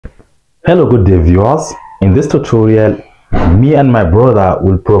Hello, good day viewers. In this tutorial, me and my brother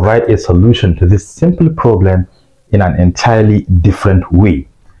will provide a solution to this simple problem in an entirely different way.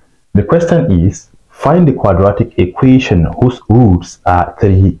 The question is, find the quadratic equation whose roots are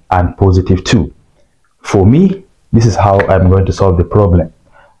 3 and positive 2. For me, this is how I'm going to solve the problem.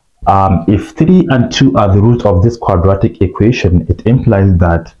 If 3 and 2 are the roots of this quadratic equation, it implies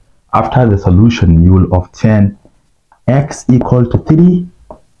that after the solution, you will obtain x equal to 3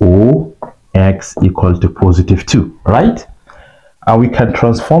 or x equal to positive 2, right? And we can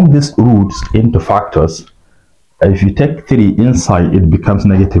transform these roots into factors. If you take 3 inside, it becomes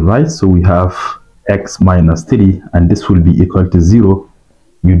negative, right? So we have x minus 3, and this will be equal to 0.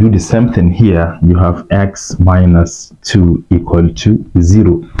 You do the same thing here. You have x minus 2 equal to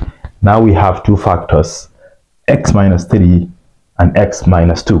 0. Now we have two factors, x minus 3 and x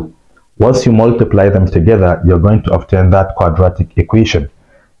minus 2. Once you multiply them together, you're going to obtain that quadratic equation.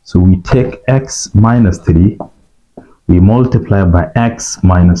 So we take x minus 3, we multiply by x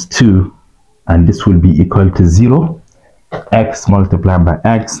minus 2, and this will be equal to 0. X multiplied by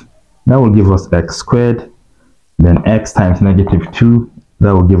x, that will give us x squared. Then x times negative 2,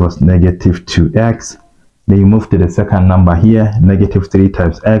 that will give us negative 2x. Then you move to the second number here, negative 3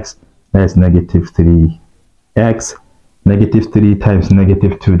 times x, that is negative 3x. Negative 3 times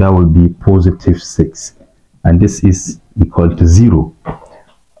negative 2, that will be positive 6. And this is equal to 0.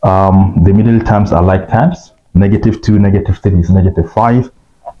 The middle terms are like terms. Negative 2, negative 3 is negative 5.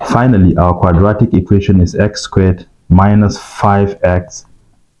 Finally, our quadratic equation is x squared minus 5x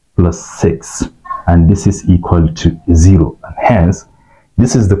plus 6. And this is equal to 0. And hence,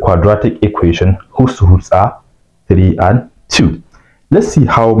 this is the quadratic equation whose roots are 3 and 2. Let's see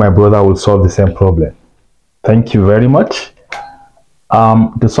how my brother will solve the same problem. Thank you very much.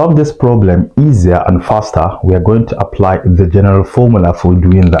 To solve this problem easier and faster, we are going to apply the general formula for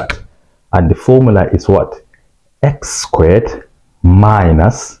doing that. And the formula is what? X squared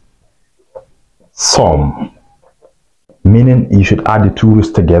minus sum. Meaning you should add the two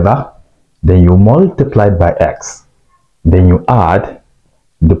roots together, then you multiply by x. Then you add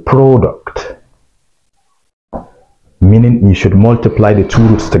the product. Meaning you should multiply the two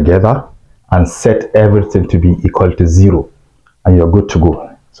roots together and set everything to be equal to 0. And you're good to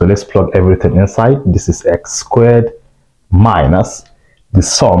go. So let's plug everything inside. This is x squared minus the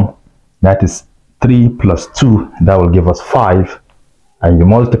sum, that is 3 plus 2, that will give us 5. And you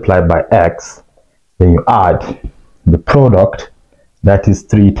multiply by x, then you add the product, that is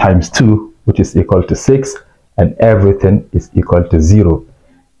 3 times 2, which is equal to 6, and everything is equal to 0.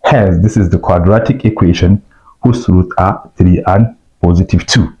 Hence, this is the quadratic equation whose roots are 3 and positive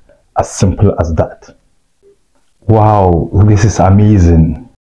 2. As simple as that. Wow, this is amazing.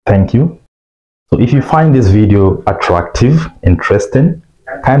 Thank you. So if you find this video attractive, interesting,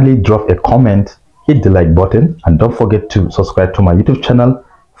 kindly drop a comment, hit the like button, and don't forget to subscribe to my YouTube channel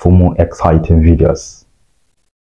for more exciting videos.